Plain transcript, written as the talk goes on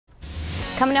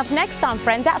Coming up next on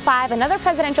Friends at 5, another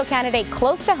presidential candidate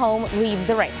close to home leaves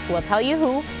the race. We'll tell you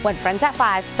who when Friends at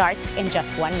 5 starts in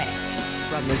just 1 minute.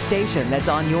 From the station that's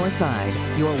on your side,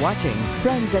 you're watching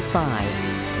Friends at 5.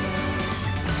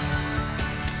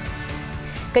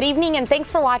 Good evening and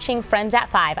thanks for watching Friends at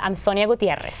 5. I'm Sonia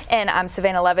Gutierrez. And I'm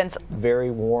Savannah Levins.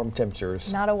 Very warm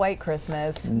temperatures. Not a white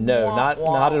Christmas. No, not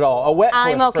at all. A wet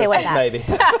I'm okay Christmas, with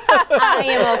that. maybe. I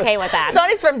am okay with that.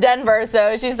 Sonia's from Denver,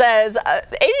 so she says 80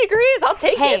 degrees, I'll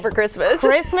take it for Christmas.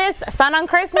 Christmas, sun on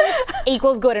Christmas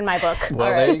equals good in my book.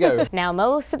 Well, there you go. Now,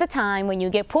 most of the time when you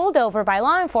get pulled over by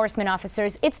law enforcement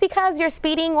officers, it's because you're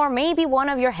speeding or maybe one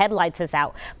of your headlights is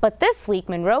out. But this week,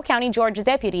 Monroe County, Georgia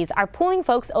deputies are pulling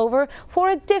folks over for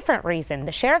a different reason.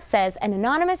 The sheriff says an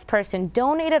anonymous person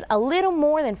donated a little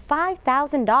more than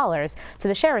 $5,000 to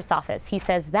the sheriff's office. He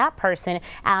says that person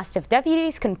asked if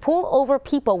deputies can pull over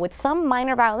people with some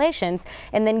minor violations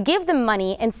and then give them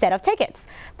money instead of tickets.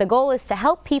 The goal is to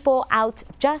help people out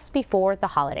just before the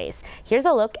holidays. Here's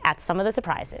a look at some of the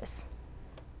surprises.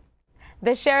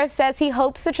 The sheriff says he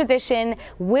hopes the tradition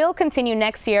will continue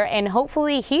next year, and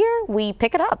hopefully here we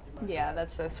pick it up. Yeah,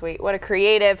 that's so sweet. What a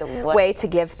creative way to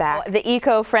give back. The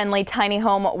eco-friendly tiny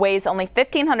home weighs only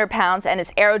 1,500 pounds and is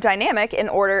aerodynamic in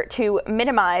order to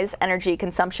minimize energy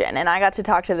consumption. And I got to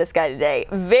talk to this guy today.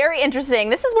 Very interesting.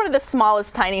 This is one of the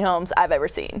smallest tiny homes I've ever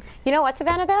seen. You know what,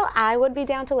 Savannah, though? I would be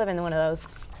down to live in one of those.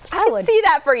 I would see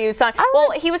that for you, son.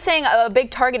 Well, he was saying a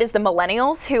big target is the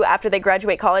millennials who, after they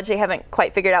graduate college, they haven't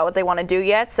quite figured out what they want to do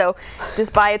yet. So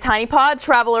just buy a tiny pod,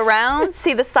 travel around,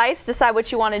 see the sights, decide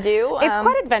what you want to do. It's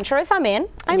quite adventurous. I'm in.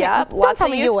 Yeah, lots of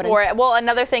use for it. Well,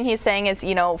 another thing he's saying is,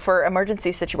 you know, for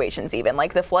emergency situations, even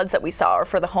like the floods that we saw, or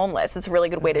for the homeless, it's a really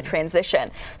good way to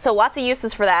transition. So lots of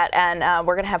uses for that, and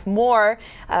we're going to have more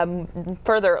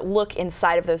further look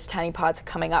inside of those tiny pods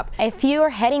coming up. If you're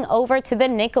heading over to the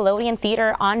Nickelodeon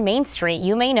Theater on Main Street,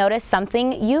 you may notice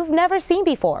something you've never seen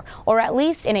before, or at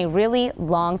least in a really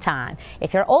long time.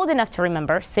 If you're old enough to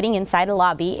remember, sitting inside a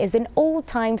lobby is an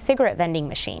old-time cigarette vending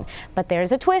machine. But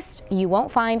there's a twist. You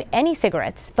won't find any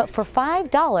cigarettes, but for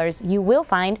 $5 you will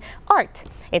find art.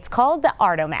 It's called the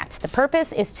Artomat. The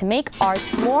purpose is to make art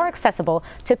more accessible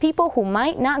to people who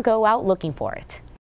might not go out looking for it.